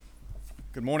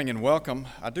Good morning and welcome.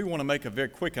 I do want to make a very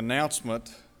quick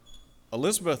announcement.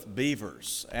 Elizabeth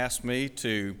Beavers asked me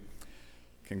to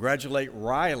congratulate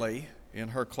Riley in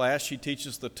her class. She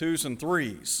teaches the 2s and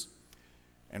 3s.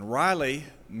 And Riley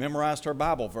memorized her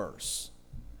Bible verse.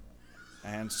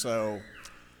 And so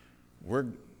we're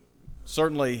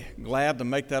certainly glad to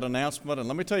make that announcement. And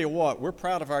let me tell you what, we're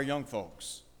proud of our young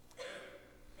folks.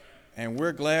 And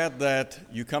we're glad that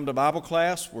you come to Bible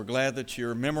class. We're glad that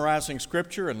you're memorizing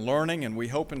Scripture and learning, and we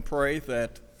hope and pray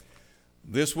that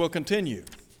this will continue.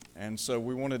 And so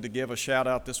we wanted to give a shout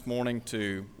out this morning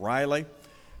to Riley.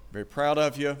 Very proud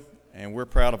of you, and we're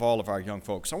proud of all of our young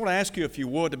folks. I want to ask you, if you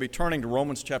would, to be turning to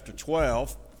Romans chapter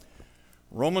 12.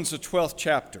 Romans, the 12th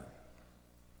chapter.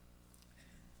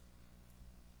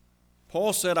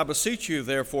 Paul said, "I beseech you,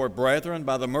 therefore, brethren,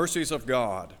 by the mercies of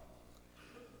God,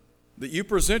 that you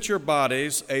present your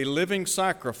bodies a living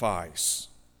sacrifice,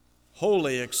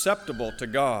 wholly acceptable to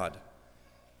God,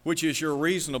 which is your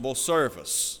reasonable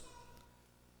service.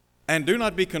 And do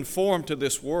not be conformed to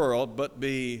this world, but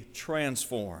be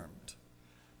transformed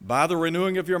by the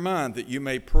renewing of your mind, that you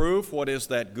may prove what is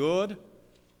that good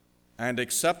and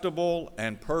acceptable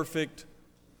and perfect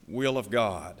will of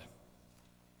God."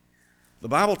 The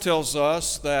Bible tells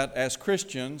us that as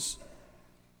Christians,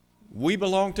 we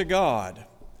belong to God.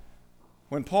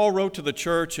 When Paul wrote to the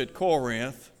church at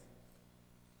Corinth,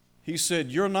 he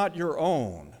said, "You're not your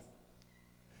own.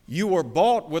 You were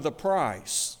bought with a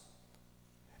price."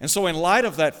 And so in light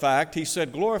of that fact, he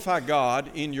said, "Glorify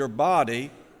God in your body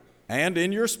and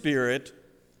in your spirit,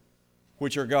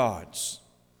 which are God's."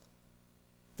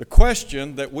 The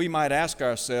question that we might ask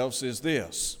ourselves is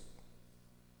this: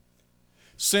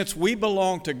 since we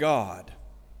belong to God,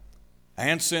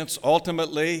 and since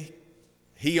ultimately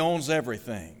He owns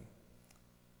everything,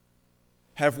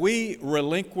 have we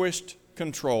relinquished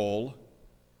control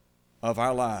of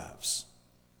our lives?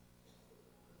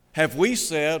 Have we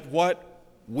said what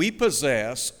we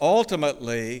possess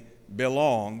ultimately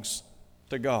belongs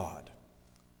to God?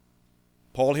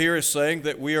 Paul here is saying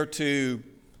that we are to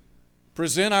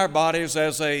present our bodies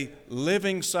as a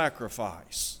living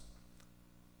sacrifice.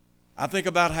 I think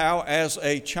about how, as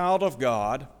a child of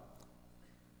God,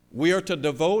 we are to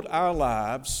devote our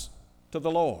lives to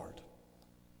the Lord.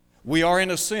 We are, in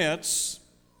a sense,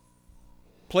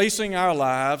 placing our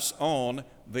lives on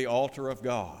the altar of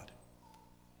God.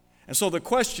 And so the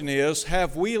question is,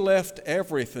 have we left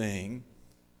everything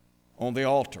on the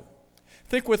altar?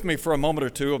 Think with me for a moment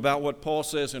or two about what Paul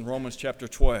says in Romans chapter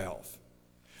 12.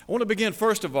 I want to begin,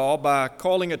 first of all, by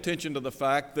calling attention to the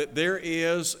fact that there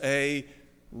is a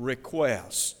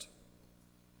request.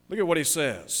 Look at what he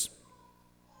says.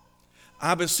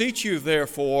 "I beseech you,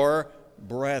 therefore,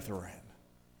 brethren."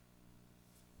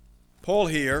 Paul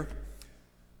here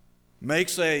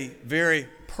makes a very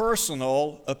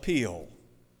personal appeal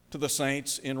to the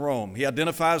saints in Rome. He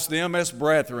identifies them as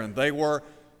brethren. They were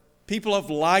people of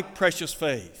like precious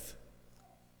faith.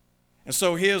 And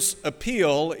so his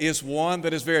appeal is one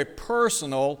that is very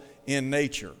personal in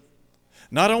nature.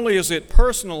 Not only is it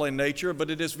personal in nature,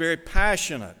 but it is very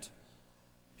passionate.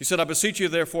 He said, "I beseech you,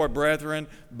 therefore, brethren,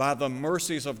 by the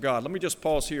mercies of God." Let me just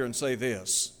pause here and say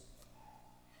this.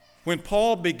 When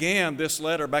Paul began this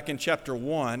letter back in chapter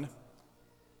 1,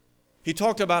 he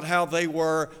talked about how they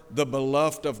were the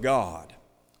beloved of God.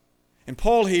 And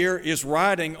Paul here is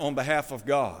writing on behalf of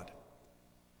God.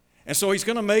 And so he's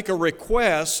going to make a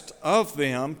request of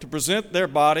them to present their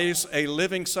bodies a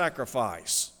living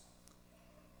sacrifice.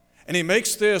 And he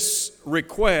makes this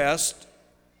request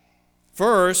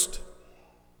first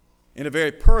in a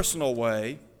very personal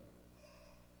way.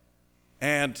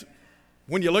 And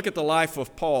when you look at the life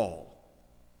of Paul,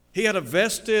 he had a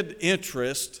vested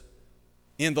interest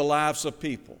in the lives of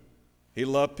people. He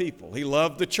loved people. He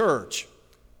loved the church.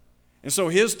 And so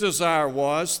his desire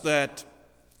was that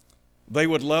they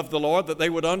would love the Lord, that they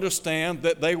would understand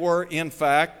that they were, in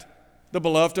fact, the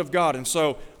beloved of God. And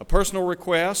so a personal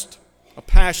request, a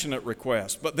passionate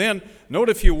request. But then, note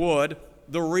if you would,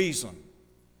 the reason.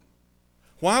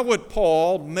 Why would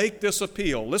Paul make this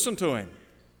appeal? Listen to him.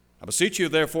 "I beseech you,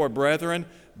 therefore, brethren,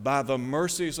 by the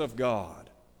mercies of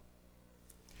God."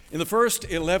 In the first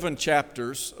 11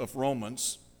 chapters of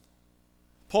Romans,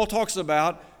 Paul talks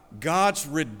about God's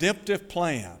redemptive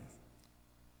plan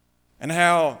and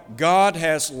how God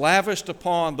has lavished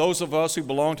upon those of us who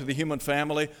belong to the human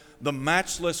family the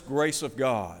matchless grace of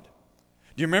God.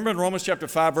 Do you remember in Romans chapter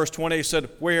 5, verse 20, he said,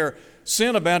 "Where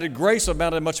sin abounded, grace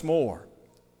abounded much more."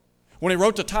 When he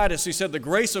wrote to Titus, he said, "The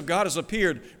grace of God has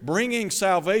appeared, bringing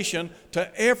salvation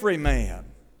to every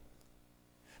man."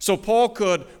 So Paul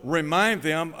could remind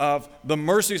them of the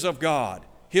mercies of God,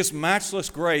 His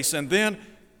matchless grace, and then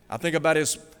I think about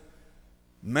His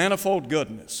manifold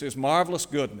goodness, His marvelous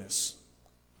goodness.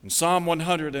 In Psalm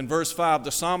 100 and verse 5,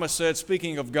 the psalmist said,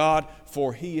 speaking of God,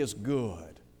 "For He is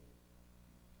good."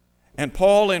 And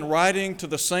Paul, in writing to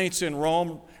the saints in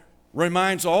Rome,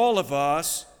 reminds all of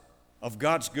us of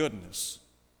God's goodness,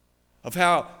 of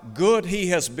how good He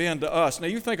has been to us. Now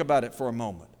you think about it for a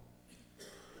moment.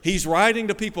 He's writing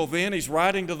to people then, He's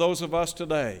writing to those of us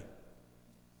today.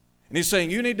 And He's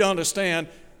saying, you need to understand,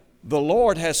 the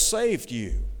Lord has saved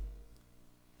you.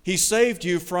 He saved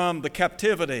you from the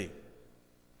captivity,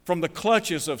 from the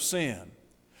clutches of sin.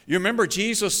 You remember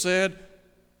Jesus said,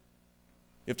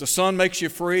 if the Son makes you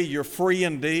free, you're free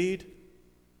indeed.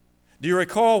 Do you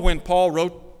recall when Paul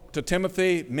wrote to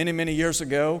Timothy many, many years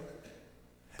ago?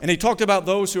 And he talked about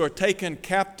those who are taken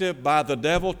captive by the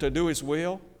devil to do his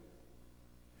will.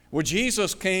 Well,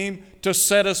 Jesus came to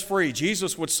set us free.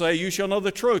 Jesus would say, you shall know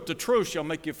the truth shall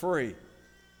make you free.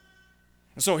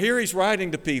 And so here he's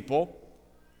writing to people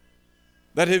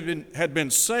that had been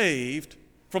saved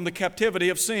from the captivity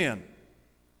of sin.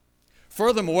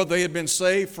 Furthermore, they had been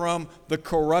saved from the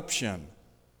corruption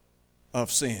of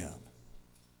sin.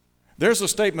 There's a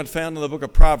statement found in the book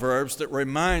of Proverbs that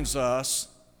reminds us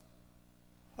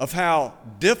of how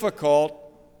difficult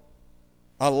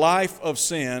a life of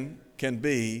sin can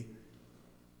be.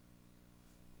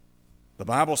 The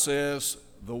Bible says,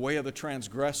 the way of the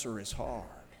transgressor is hard.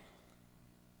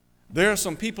 There are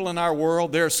some people in our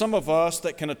world, there are some of us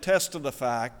that can attest to the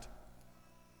fact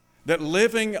that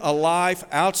living a life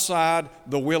outside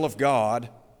the will of God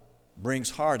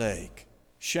brings heartache,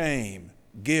 shame,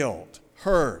 guilt,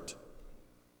 hurt.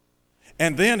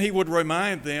 And then he would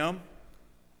remind them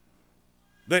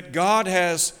that God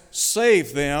has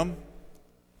saved them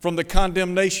from the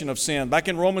condemnation of sin. Back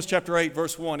in Romans chapter 8,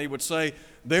 verse 1, he would say,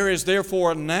 there is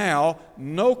therefore now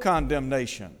no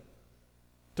condemnation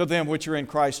to them which are in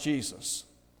Christ Jesus.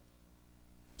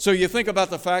 So you think about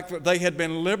the fact that they had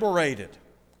been liberated.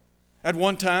 At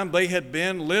one time, they had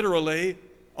been literally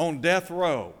on death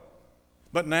row.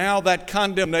 But now that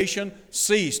condemnation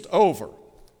ceased over.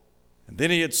 And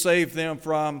then he had saved them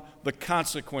from the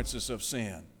consequences of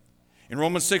sin. In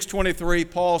Romans 6:23,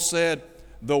 Paul said,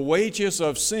 the wages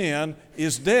of sin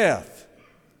is death.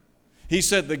 He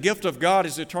said the gift of God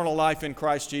is eternal life in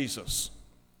Christ Jesus.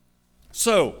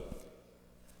 So,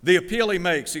 the appeal he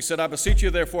makes, he said, I beseech you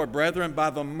therefore, brethren,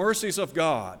 by the mercies of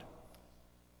God.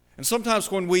 And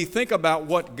sometimes when we think about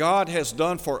what God has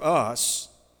done for us,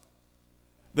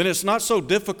 then it's not so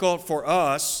difficult for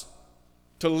us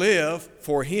to live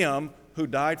for Him who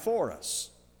died for us.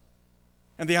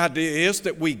 And the idea is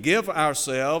that we give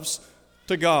ourselves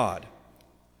to God.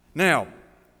 Now,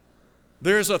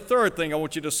 there's a third thing I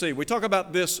want you to see. We talk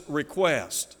about this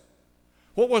request.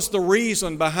 What was the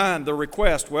reason behind the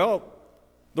request? Well,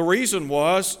 the reason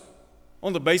was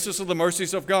on the basis of the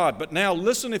mercies of God. But now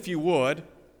listen, if you would,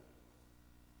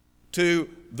 to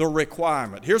the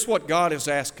requirement. Here's what God is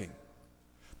asking.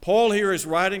 Paul here is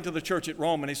writing to the church at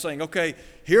Rome, and he's saying, okay,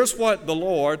 here's what the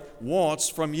Lord wants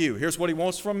from you. Here's what He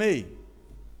wants from me.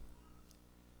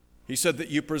 He said that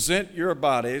you present your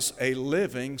bodies a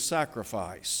living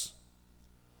sacrifice,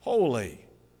 holy,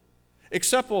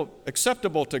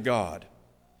 acceptable to God,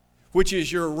 which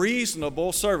is your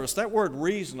reasonable service. That word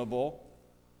reasonable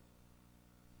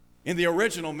in the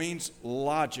original means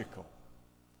logical.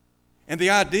 And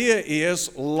the idea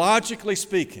is, logically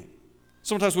speaking,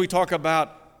 sometimes we talk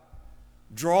about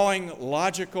drawing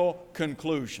logical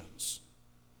conclusions.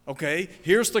 Okay,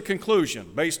 here's the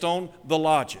conclusion based on the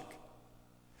logic.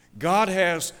 God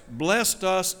has blessed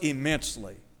us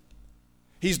immensely.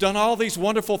 He's done all these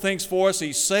wonderful things for us.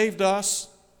 He's saved us.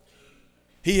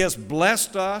 He has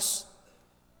blessed us.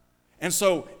 And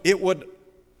so it would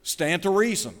stand to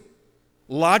reason,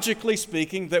 logically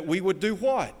speaking, that we would do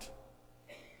what?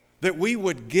 That we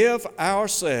would give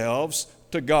ourselves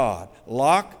to God,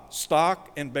 lock,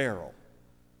 stock, and barrel.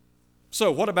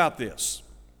 So what about this?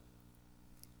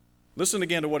 Listen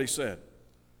again to what he said.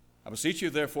 I beseech you,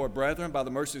 therefore, brethren, by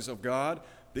the mercies of God,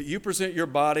 that you present your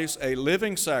bodies a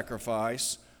living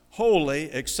sacrifice, holy,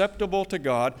 acceptable to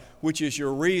God, which is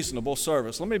your reasonable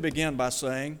service. Let me begin by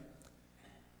saying,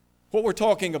 what we're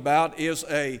talking about is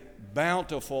a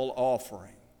bountiful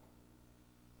offering.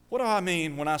 What do I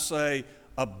mean when I say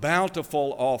a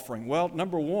bountiful offering? Well,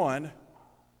 number one,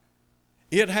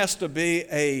 it has to be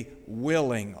a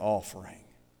willing offering.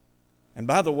 And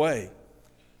by the way,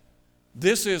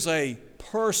 this is a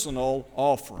personal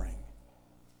offering.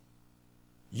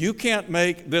 You can't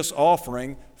make this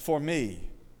offering for me,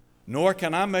 nor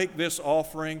can I make this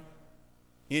offering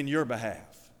in your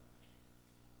behalf.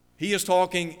 He is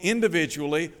talking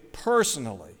individually,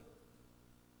 personally,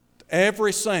 to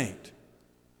every saint.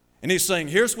 And he's saying,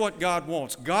 here's what God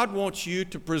wants. God wants you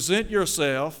to present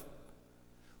yourself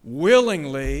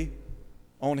willingly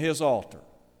on His altar.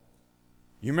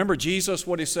 You remember Jesus,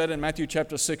 what He said in Matthew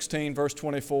chapter 16, verse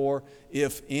 24,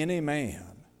 if any man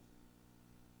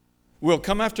will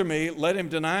come after me, let him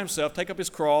deny himself, take up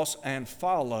his cross, and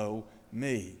follow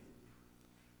me.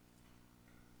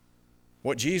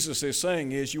 What Jesus is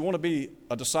saying is, you want to be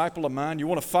a disciple of mine, you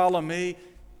want to follow me,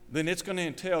 then it's going to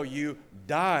entail you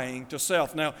dying to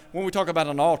self. Now, when we talk about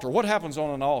an altar, what happens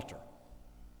on an altar?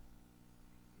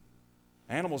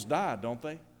 Animals die, don't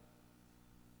they?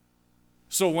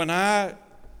 So when I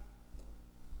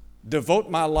devote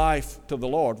my life to the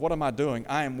Lord, what am I doing?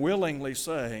 I am willingly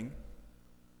saying,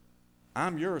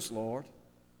 I'm yours, Lord.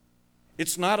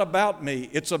 It's not about me,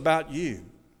 it's about you.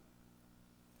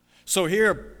 So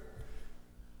here,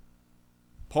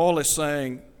 Paul is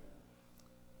saying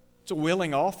it's a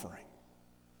willing offering.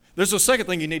 There's a second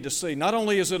thing you need to see. Not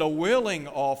only is it a willing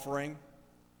offering,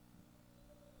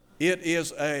 it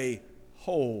is a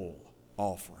whole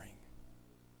offering.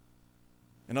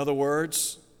 In other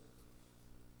words,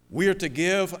 we are to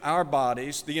give our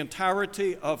bodies, the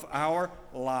entirety of our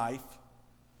life,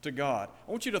 to God.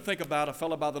 I want you to think about a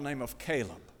fellow by the name of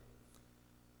Caleb.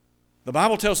 The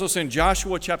Bible tells us in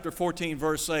Joshua chapter 14,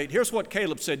 verse 8, here's what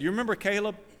Caleb said. You remember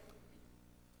Caleb?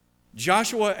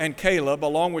 Joshua and Caleb,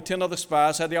 along with 10 other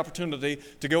spies, had the opportunity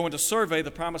to go and to survey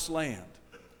the promised land.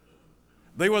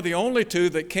 They were the only two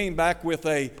that came back with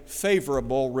a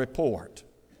favorable report.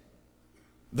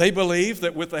 They believed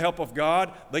that with the help of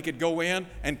God, they could go in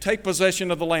and take possession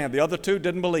of the land. The other two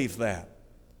didn't believe that.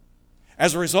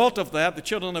 As a result of that, the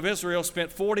children of Israel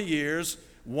spent 40 years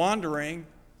wandering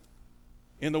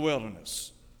in the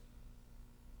wilderness,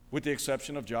 with the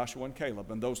exception of Joshua and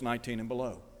Caleb and those 19 and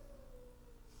below.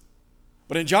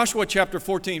 But in Joshua chapter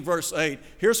 14, verse 8,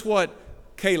 here's what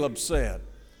Caleb said.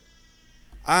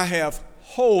 I have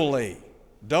wholly,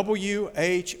 W-H-O-L-L-Y,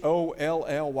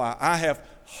 I have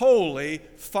wholly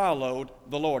followed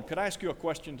the Lord. Could I ask you a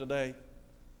question today?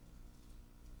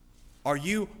 Are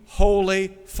you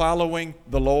wholly following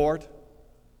the Lord?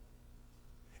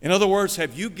 In other words,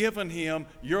 have you given Him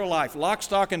your life, lock,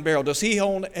 stock, and barrel? Does He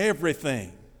own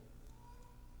everything?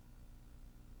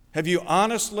 Have you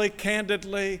honestly,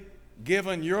 candidly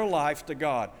given your life to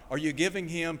God? Are you giving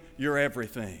Him your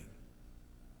everything?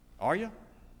 Are you?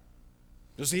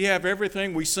 Does He have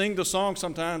everything? We sing the song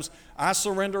sometimes, I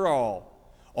surrender all.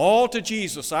 All to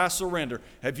Jesus I surrender.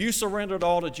 Have you surrendered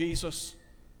all to Jesus?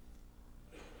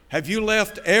 Have you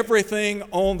left everything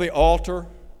on the altar?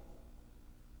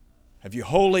 Have you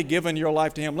wholly given your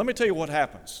life to Him? Let me tell you what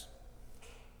happens.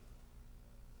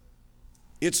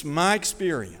 It's my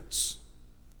experience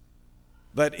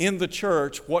that in the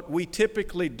church, what we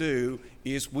typically do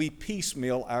is we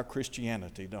piecemeal our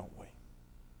Christianity, don't we?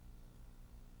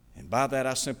 And by that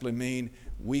I simply mean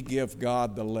we give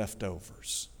God the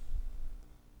leftovers.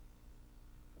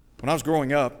 When I was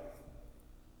growing up,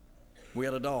 we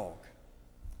had a dog.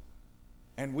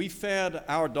 And we fed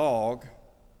our dog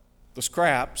the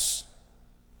scraps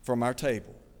from our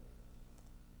table.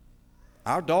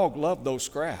 Our dog loved those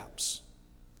scraps.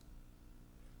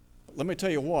 But let me tell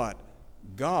you what,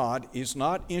 God is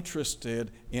not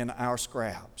interested in our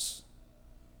scraps.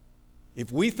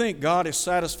 If we think God is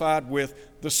satisfied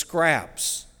with the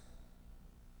scraps,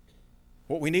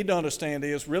 what we need to understand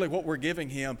is really what we're giving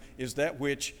Him is that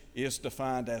which is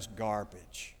defined as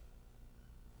garbage,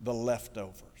 the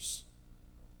leftovers.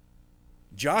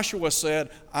 Joshua said,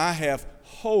 I have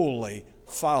wholly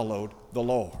followed the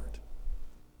Lord.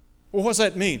 Well, what does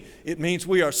that mean? It means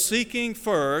we are seeking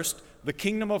first the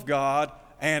kingdom of God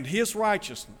and His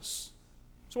righteousness.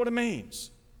 That's what it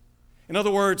means. In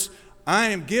other words, I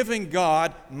am giving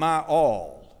God my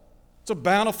all. It's a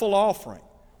bountiful offering.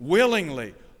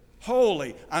 Willingly,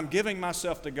 wholly, I'm giving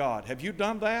myself to God. Have you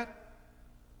done that?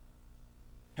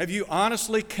 Have you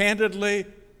honestly, candidly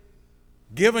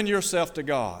given yourself to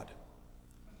God?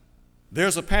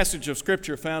 There's a passage of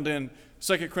Scripture found in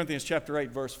 2 Corinthians chapter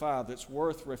 8, verse 5 that's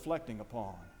worth reflecting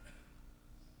upon.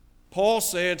 Paul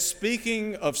said,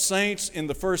 speaking of saints in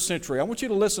the first century, I want you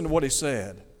to listen to what he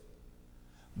said.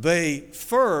 They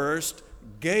first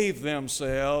gave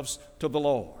themselves to the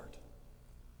Lord.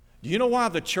 Do you know why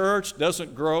the church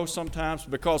doesn't grow sometimes?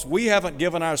 Because we haven't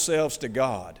given ourselves to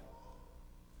God.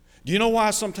 Do you know why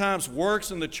sometimes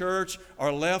works in the church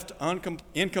are left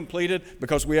incompleted?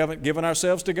 Because we haven't given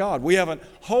ourselves to God. We haven't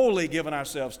wholly given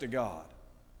ourselves to God.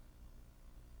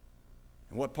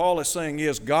 And what Paul is saying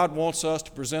is God wants us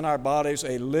to present our bodies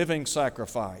a living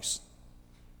sacrifice.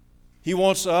 He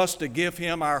wants us to give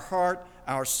Him our heart,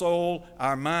 our soul,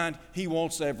 our mind. He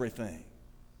wants everything.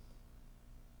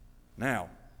 Now,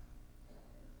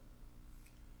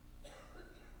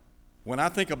 when I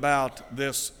think about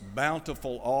this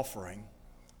bountiful offering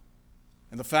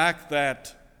and the fact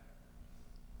that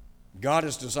God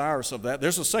is desirous of that,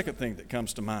 there's a second thing that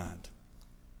comes to mind.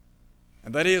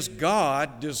 And that is,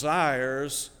 God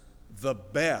desires the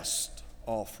best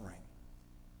offering.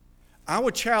 I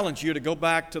would challenge you to go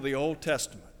back to the Old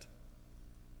Testament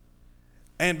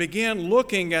and begin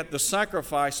looking at the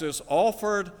sacrifices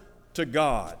offered to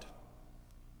God.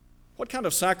 What kind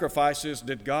of sacrifices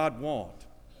did God want?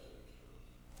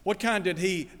 What kind did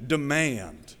He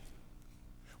demand?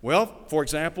 Well, for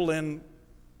example, in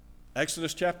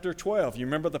Exodus chapter 12, you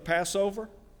remember the Passover?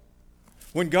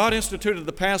 When God instituted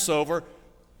the Passover,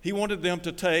 He wanted them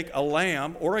to take a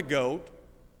lamb or a goat,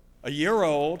 a year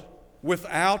old,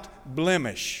 without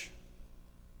blemish,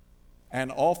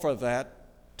 and offer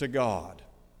that to God.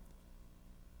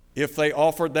 If they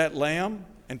offered that lamb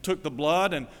and took the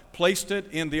blood and placed it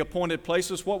in the appointed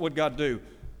places, what would God do?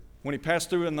 When He passed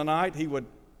through in the night, He would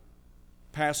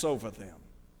pass over them,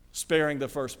 sparing the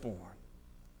firstborn.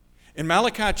 In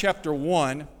Malachi chapter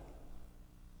 1,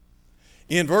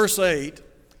 in verse 8,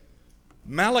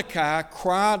 Malachi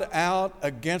cried out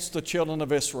against the children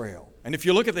of Israel. And if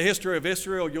you look at the history of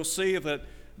Israel, you'll see that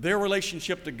their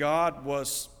relationship to God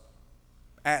was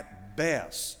at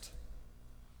best,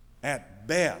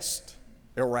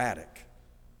 erratic.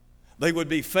 They would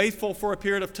be faithful for a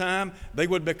period of time, they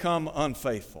would become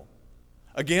unfaithful.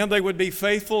 Again, they would be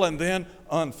faithful and then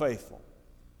unfaithful.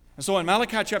 And so in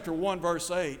Malachi chapter 1,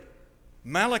 verse 8,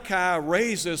 Malachi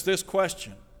raises this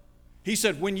question. He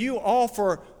said, when you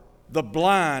offer the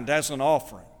blind as an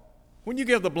offering, when you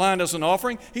give the blind as an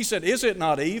offering, he said, is it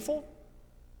not evil?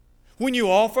 When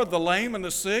you offer the lame and the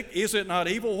sick, is it not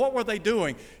evil? What were they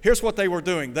doing? Here's what they were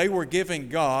doing. They were giving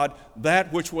God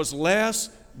that which was less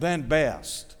than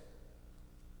best.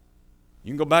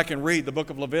 You can go back and read the book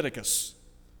of Leviticus.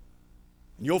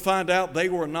 And you'll find out they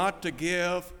were not to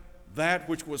give that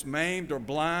which was maimed or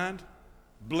blind,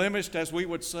 blemished, as we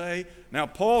would say. Now,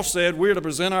 Paul said we're to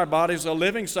present our bodies a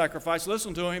living sacrifice.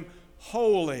 Listen to him,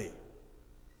 holy.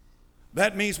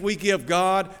 That means we give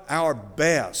God our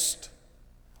best.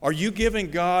 Are you giving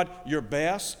God your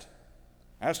best?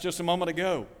 Asked just a moment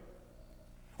ago.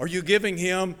 Are you giving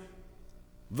Him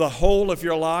the whole of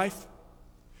your life?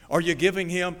 Are you giving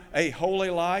Him a holy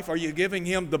life? Are you giving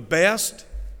Him the best?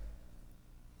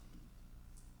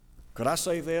 Could I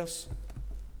say this?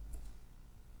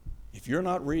 If you're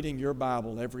not reading your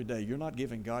Bible every day, you're not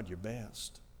giving God your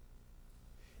best.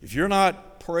 If you're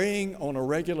not praying on a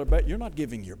regular basis, you're not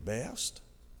giving your best.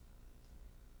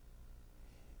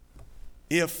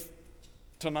 If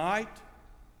tonight,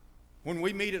 when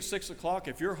we meet at 6 o'clock,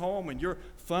 if you're home and you're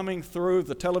thumbing through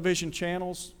the television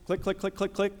channels, click, click, click,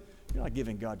 click, click, you're not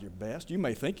giving God your best. You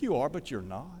may think you are, but you're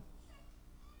not.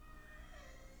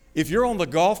 If you're on the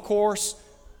golf course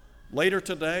later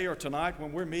today or tonight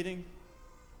when we're meeting,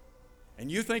 and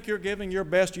you think you're giving your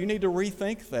best, you need to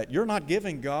rethink that. You're not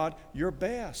giving God your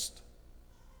best.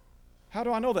 How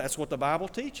do I know that? That's what the Bible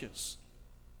teaches.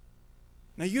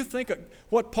 Now you think,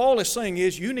 what Paul is saying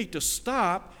is you need to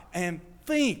stop and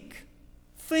think.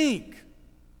 Think.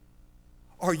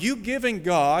 Are you giving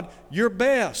God your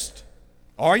best?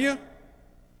 Are you?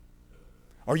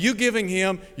 Are you giving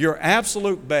Him your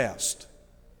absolute best?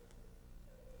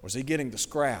 Or is He getting the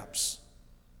scraps?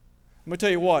 Let me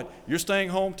tell you what, you're staying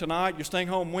home tonight, you're staying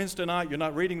home Wednesday night, you're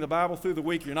not reading the Bible through the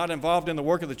week, you're not involved in the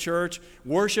work of the church.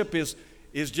 Worship is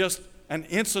just an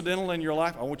incidental in your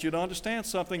life. I want you to understand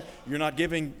something. You're not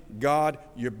giving God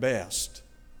your best.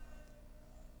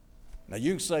 Now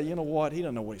you can say, you know what, he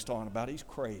doesn't know what he's talking about. He's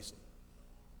crazy.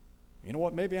 You know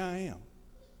what, maybe I am.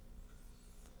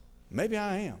 Maybe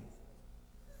I am.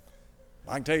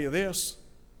 I can tell you this.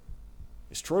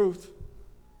 It's truth.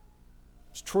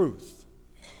 It's truth.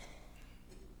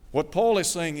 What Paul is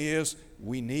saying is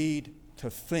we need to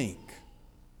think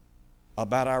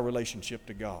about our relationship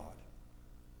to God.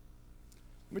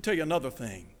 Let me tell you another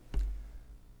thing.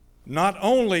 Not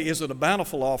only is it a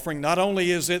bountiful offering, not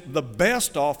only is it the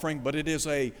best offering, but it is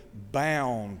a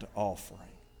bound offering.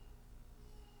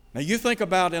 Now you think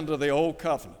about into the Old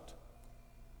Covenant.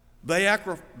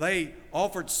 They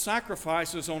offered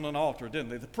sacrifices on an altar,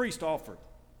 didn't they? The priest offered.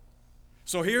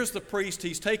 So here's the priest.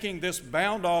 He's taking this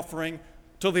bound offering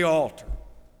to the altar.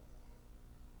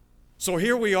 So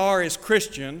here we are as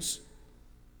Christians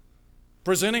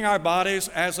presenting our bodies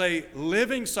as a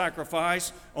living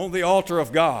sacrifice on the altar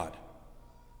of God.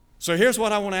 So here's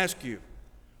what I want to ask you.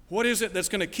 What is it that's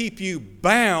going to keep you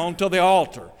bound to the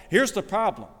altar? Here's the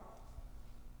problem.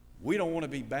 We don't want to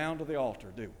be bound to the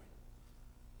altar, do we?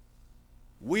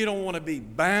 We don't want to be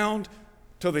bound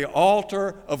to the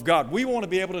altar of God. We want to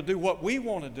be able to do what we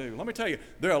want to do. Let me tell you,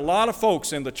 there are a lot of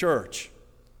folks in the church,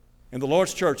 in the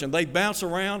Lord's church, and they bounce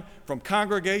around from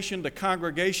congregation to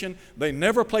congregation. They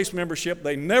never place membership.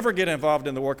 They never get involved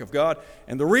in the work of God.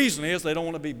 And the reason is they don't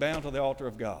want to be bound to the altar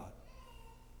of God.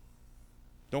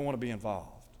 Don't want to be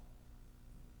involved.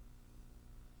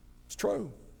 It's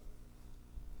true.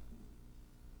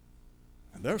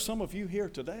 And there are some of you here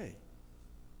today.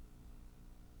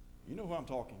 You know who I'm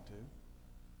talking to.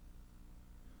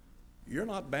 You're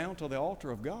not bound to the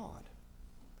altar of God.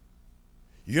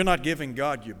 You're not giving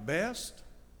God your best.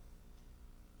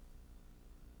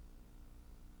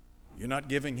 You're not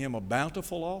giving Him a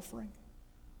bountiful offering.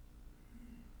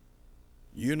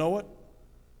 You know it,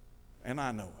 and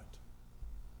I know it.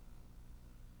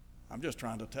 I'm just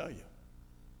trying to tell you.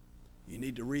 You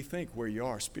need to rethink where you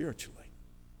are spiritually.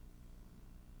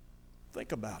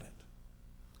 Think about it.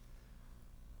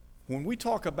 When we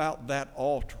talk about that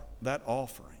altar, that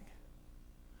offering,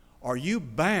 are you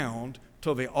bound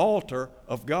to the altar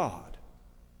of God?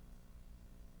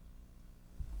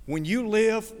 When you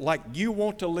live like you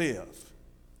want to live,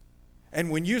 and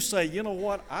when you say, you know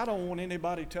what, I don't want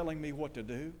anybody telling me what to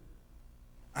do,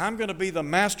 I'm going to be the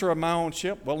master of my own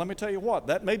ship. Well, let me tell you what,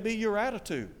 that may be your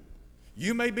attitude.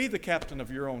 You may be the captain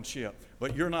of your own ship,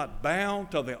 but you're not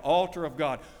bound to the altar of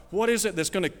God. What is it that's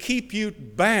going to keep you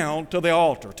bound to the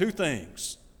altar? Two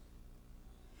things.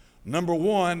 Number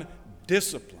one,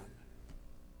 discipline.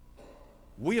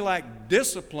 We lack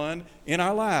discipline in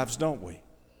our lives, don't we?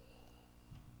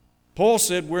 Paul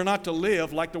said we're not to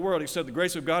live like the world. He said the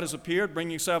grace of God has appeared,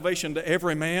 bringing salvation to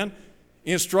every man,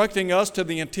 instructing us to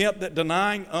the intent that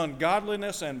denying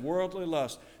ungodliness and worldly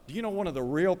lust. Do you know one of the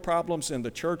real problems in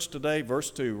the church today?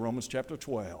 Verse 2, Romans chapter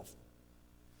 12.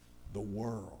 The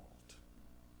world.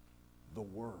 The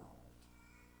world.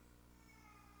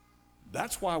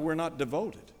 That's why we're not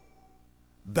devoted.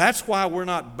 That's why we're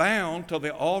not bound to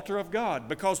the altar of God,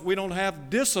 because we don't have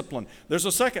discipline. There's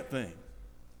a second thing.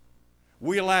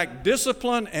 We lack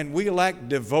discipline and we lack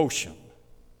devotion.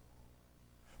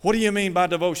 What do you mean by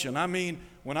devotion? I mean,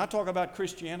 when I talk about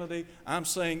Christianity, I'm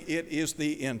saying it is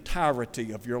the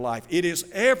entirety of your life. It is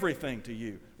everything to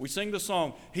you. We sing the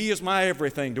song, He is my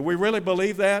everything. Do we really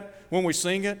believe that when we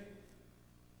sing it?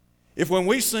 If when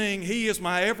we sing, He is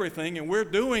my everything, and we're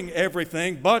doing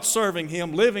everything but serving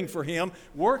Him, living for Him,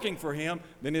 working for Him,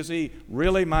 then is He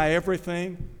really my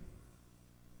everything?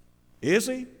 Is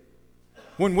He?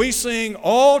 When we sing,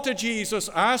 all to Jesus,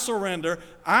 I surrender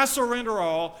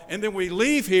all, and then we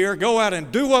leave here, go out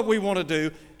and do what we want to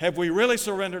do, have we really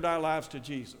surrendered our lives to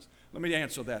Jesus? Let me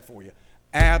answer that for you.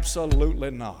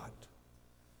 Absolutely not.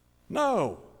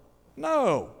 No,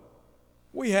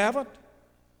 we haven't.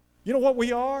 You know what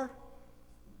we are?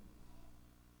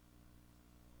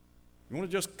 You want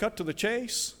to just cut to the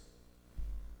chase?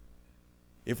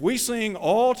 If we sing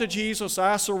all to Jesus,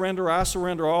 I surrender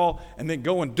all, and then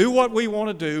go and do what we want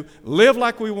to do, live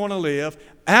like we want to live,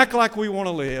 act like we want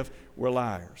to live, we're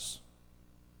liars.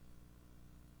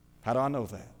 How do I know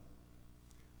that?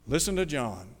 Listen to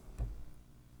John.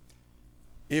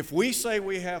 If we say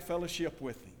we have fellowship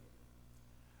with Him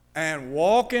and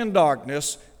walk in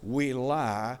darkness, we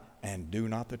lie and do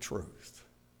not the truth.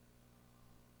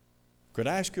 Could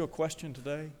I ask you a question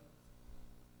today?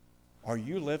 Are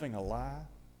you living a lie?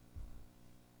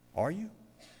 Are you?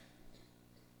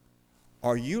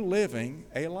 Are you living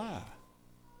a lie?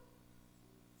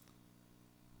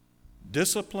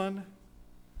 Discipline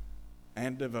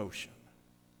and devotion.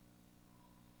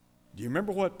 Do you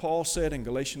remember what Paul said in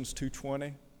Galatians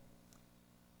 2:20?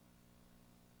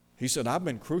 He said, I've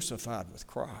been crucified with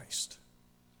Christ.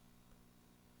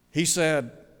 He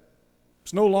said,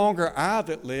 it's no longer I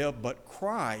that live, but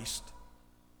Christ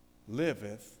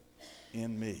liveth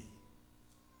in me.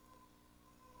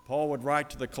 Paul would write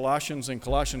to the Colossians in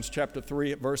Colossians chapter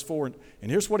 3 at verse 4,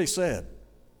 and here's what he said.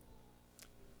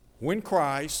 When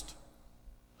Christ,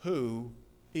 who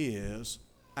is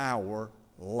our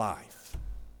life.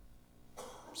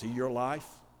 See your life?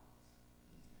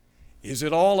 Is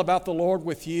it all about the Lord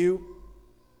with you?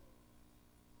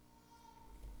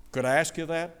 Could I ask you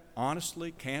that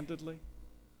honestly, candidly?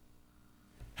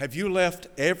 Have you left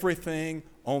everything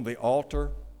on the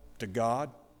altar to God?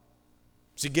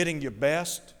 Is He getting your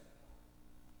best?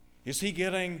 Is He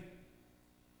getting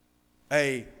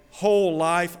a whole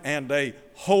life and a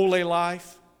holy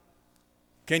life?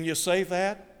 Can you say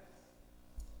that?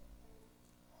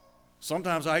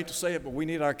 Sometimes I hate to say it, but we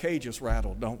need our cages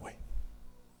rattled, don't we?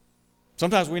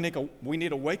 Sometimes we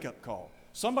need a wake-up call.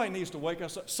 Somebody needs to wake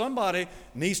us up. Somebody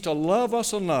needs to love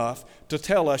us enough to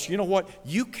tell us, you know what,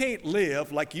 you can't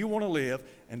live like you want to live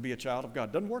and be a child of God.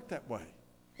 It doesn't work that way.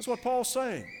 That's what Paul's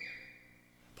saying.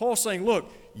 Paul's saying,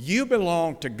 look, you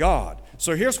belong to God.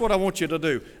 So here's what I want you to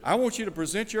do. I want you to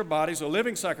present your bodies a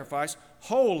living sacrifice,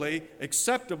 holy,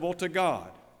 acceptable to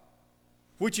God,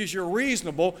 which is your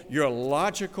reasonable, your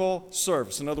logical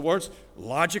service. In other words,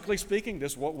 logically speaking,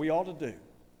 this is what we ought to do.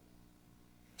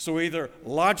 So either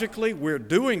logically we're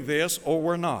doing this or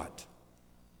we're not.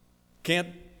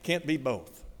 Can't be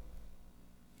both.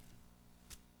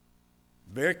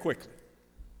 Very quickly.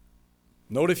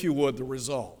 Note, if you would, the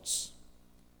results.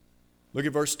 Look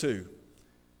at verse 2.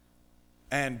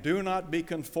 And do not be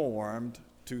conformed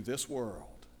to this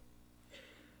world,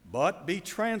 but be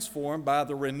transformed by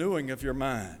the renewing of your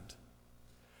mind,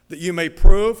 that you may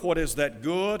prove what is that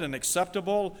good and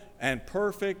acceptable and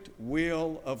perfect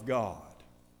will of God.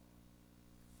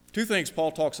 Two things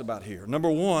Paul talks about here.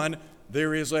 Number one,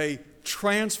 there is a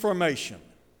transformation.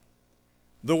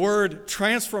 The word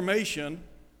transformation,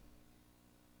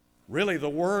 really the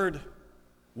word,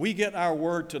 we get our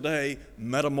word today,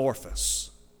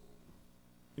 metamorphosis.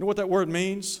 You know what that word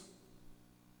means?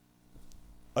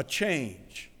 A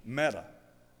change, meta.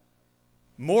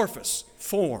 Morphos,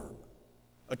 form.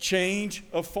 A change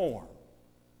of form.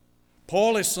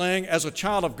 Paul is saying, as a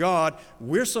child of God,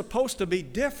 we're supposed to be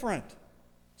different.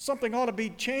 Something ought to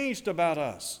be changed about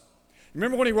us.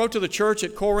 Remember when he wrote to the church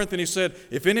at Corinth and he said,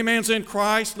 if any man's in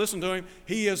Christ, listen to him,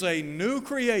 he is a new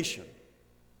creation.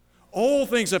 Old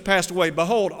things have passed away.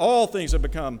 Behold, all things have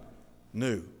become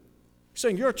new. He's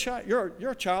saying, you're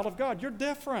a child of God. You're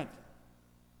different.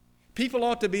 People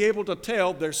ought to be able to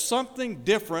tell there's something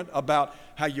different about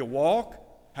how you walk,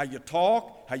 how you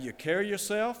talk, how you carry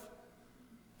yourself.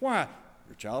 Why?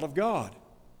 You're a child of God.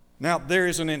 Now, there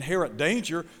is an inherent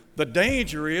danger. The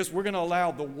danger is we're going to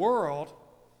allow the world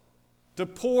to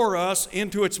pour us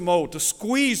into its mold, to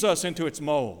squeeze us into its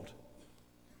mold.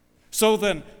 So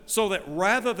that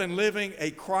rather than living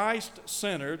a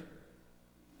Christ-centered,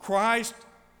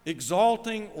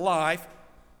 Christ-exalting life,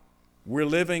 we're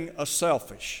living a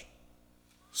selfish,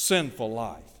 sinful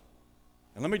life.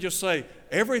 And let me just say,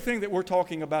 everything that we're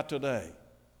talking about today,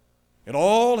 it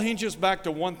all hinges back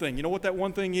to one thing. You know what that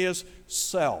one thing is?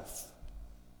 Self.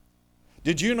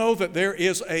 Did you know that there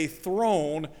is a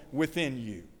throne within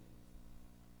you?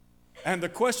 And the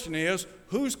question is,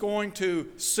 who's going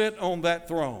to sit on that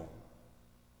throne?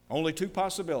 Only two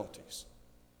possibilities.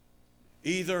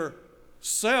 Either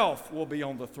self will be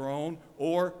on the throne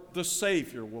or the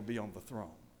Savior will be on the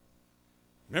throne.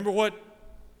 Remember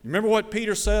what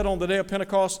Peter said on the day of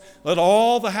Pentecost? Let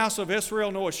all the house of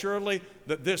Israel know assuredly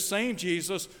that this same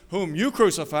Jesus whom you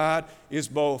crucified is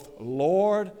both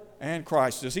Lord and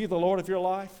Christ. Is he the Lord of your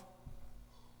life?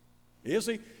 Is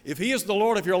he? If he is the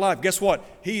Lord of your life, guess what?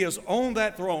 He is on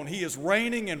that throne. He is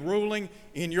reigning and ruling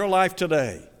in your life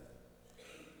today.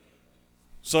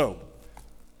 So,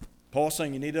 Paul's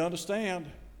saying you need to understand,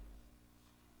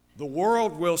 the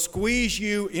world will squeeze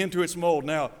you into its mold.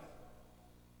 Now,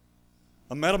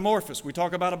 a metamorphosis, we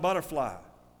talk about a butterfly,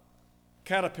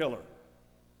 caterpillar.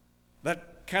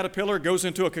 That caterpillar goes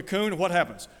into a cocoon, what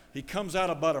happens? He comes out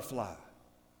a butterfly.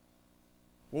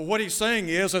 Well, what he's saying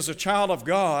is, as a child of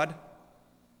God,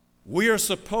 we are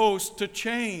supposed to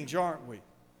change, aren't we?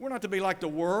 We're not to be like the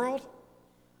world.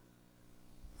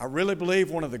 I really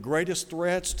believe one of the greatest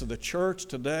threats to the church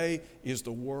today is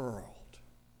the world.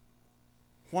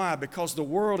 Why? Because the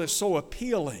world is so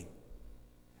appealing,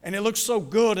 and it looks so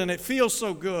good, and it feels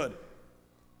so good.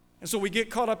 And so we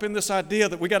get caught up in this idea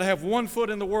that we got to have one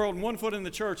foot in the world and one foot in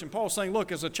the church. And Paul's saying,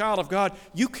 look, as a child of God,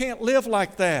 you can't live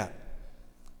like that.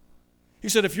 He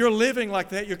said, if you're living like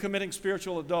that, you're committing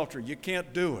spiritual adultery. You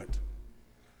can't do it.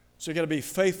 So you got to be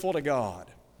faithful to God.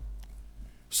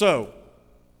 So,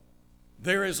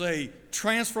 there is a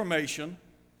transformation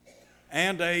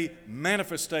and a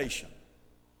manifestation.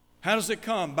 How does it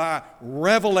come? By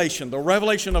revelation, the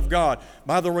revelation of God,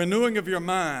 by the renewing of your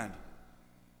mind.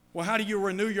 Well, how do you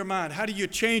renew your mind? How do you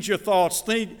change your thoughts?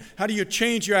 How do you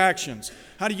change your actions?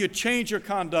 How do you change your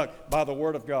conduct? By the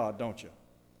Word of God, don't you?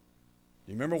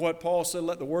 You remember what Paul said?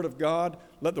 Let the Word of God,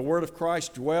 let the Word of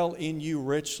Christ dwell in you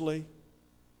richly.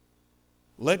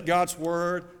 Let God's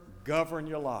Word govern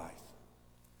your life.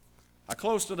 I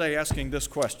close today asking this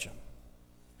question.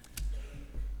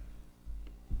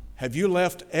 Have you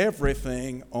left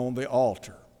everything on the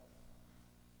altar?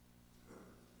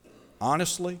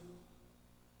 Honestly?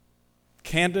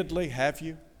 Candidly, have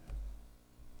you?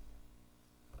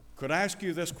 Could I ask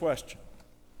you this question?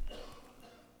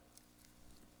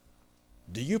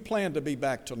 Do you plan to be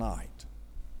back tonight?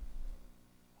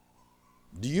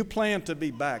 Do you plan to be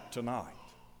back tonight?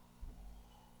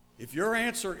 If your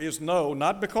answer is no,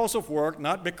 not because of work,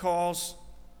 not because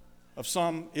of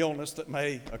some illness that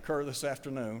may occur this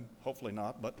afternoon, hopefully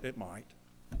not, but it might.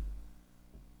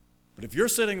 But if you're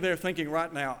sitting there thinking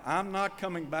right now, I'm not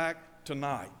coming back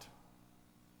tonight,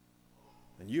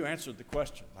 then you answered the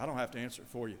question. I don't have to answer it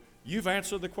for you. You've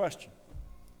answered the question.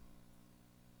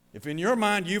 If in your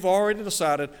mind you've already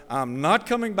decided, I'm not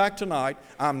coming back tonight,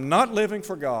 I'm not living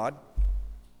for God,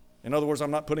 in other words,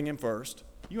 I'm not putting Him first,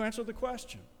 you answered the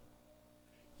question.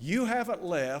 You haven't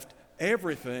left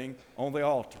everything on the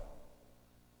altar.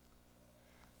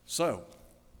 So,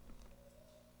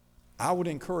 I would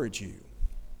encourage you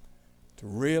to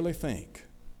really think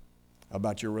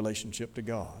about your relationship to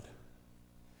God.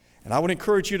 And I would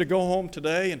encourage you to go home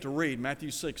today and to read Matthew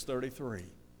 6:33.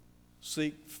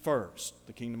 Seek first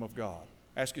the kingdom of God.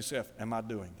 Ask yourself, am I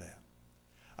doing that?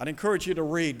 I'd encourage you to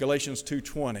read Galatians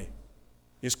 2:20.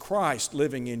 Is Christ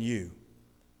living in you?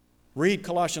 Read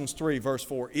Colossians 3, verse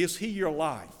 4. Is He your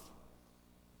life?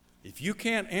 If you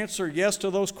can't answer yes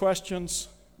to those questions,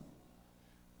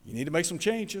 you need to make some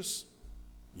changes.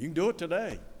 You can do it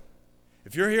today.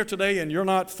 If you're here today and you're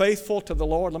not faithful to the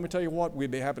Lord, let me tell you what,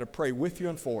 we'd be happy to pray with you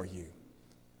and for you.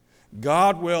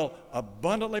 God will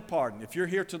abundantly pardon. If you're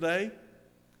here today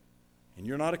and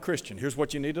you're not a Christian, here's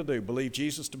what you need to do. Believe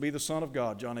Jesus to be the Son of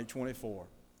God, John 8:24.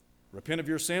 Repent of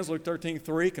your sins, Luke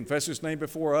 13:3. Confess His name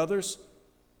before others,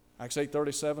 Acts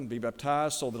 8:37. Be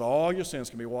baptized so that all your sins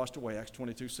can be washed away, Acts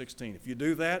 22:16. If you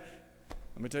do that,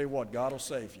 let me tell you what, God will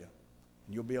save you.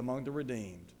 And you'll be among the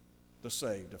redeemed, the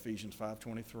saved, Ephesians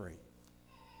 5:23.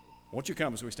 Won't you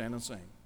come as we stand and sing?